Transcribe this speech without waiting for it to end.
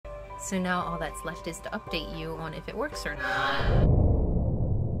So now all that's left is to update you on if it works or not.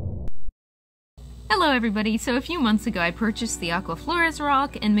 Hello everybody, so a few months ago I purchased the Aqua Floras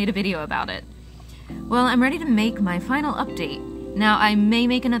rock and made a video about it. Well, I'm ready to make my final update. Now, I may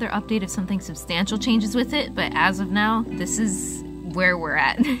make another update if something substantial changes with it, but as of now, this is where we're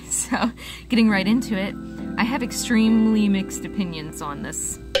at. So, getting right into it, I have extremely mixed opinions on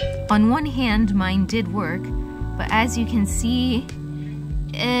this. On one hand, mine did work, but as you can see,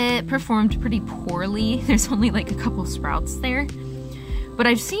 it performed pretty poorly. There's only like a couple sprouts there. But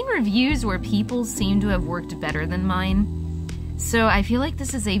I've seen reviews where people seem to have worked better than mine. So I feel like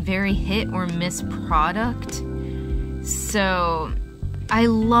this is a very hit or miss product. So I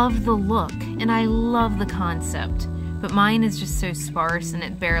love the look and I love the concept, but mine is just so sparse and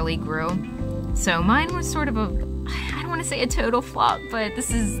it barely grew. So mine was sort of a, I don't want to say a total flop, but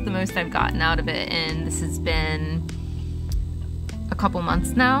this is the most I've gotten out of it, and this has been a couple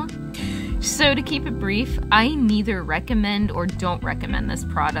months now. So to keep it brief, I neither recommend or don't recommend this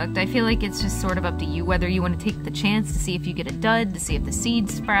product. I feel like it's just sort of up to you whether you want to take the chance to see if you get a dud, to see if the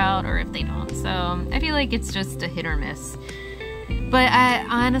seeds sprout, or if they don't. So I feel like it's just a hit or miss. But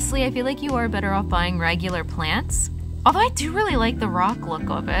honestly, I feel like you are better off buying regular plants. Although I do really like the rock look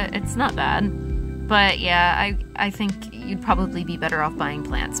of it. It's not bad. But yeah, I think you'd probably be better off buying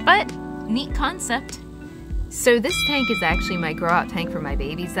plants. But neat concept. So this tank is actually my grow out tank for my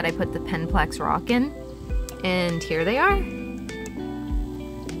babies that I put the Penn-Plax rock in. And here they are.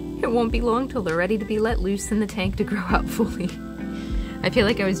 It won't be long till they're ready to be let loose in the tank to grow out fully. I feel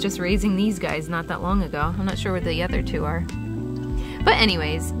like I was just raising these guys not that long ago. I'm not sure where the other two are. But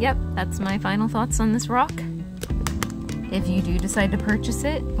anyways, yep, that's my final thoughts on this rock. If you do decide to purchase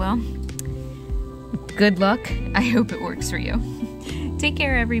it, well, good luck. I hope it works for you. Take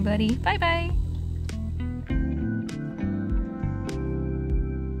care, everybody. Bye-bye.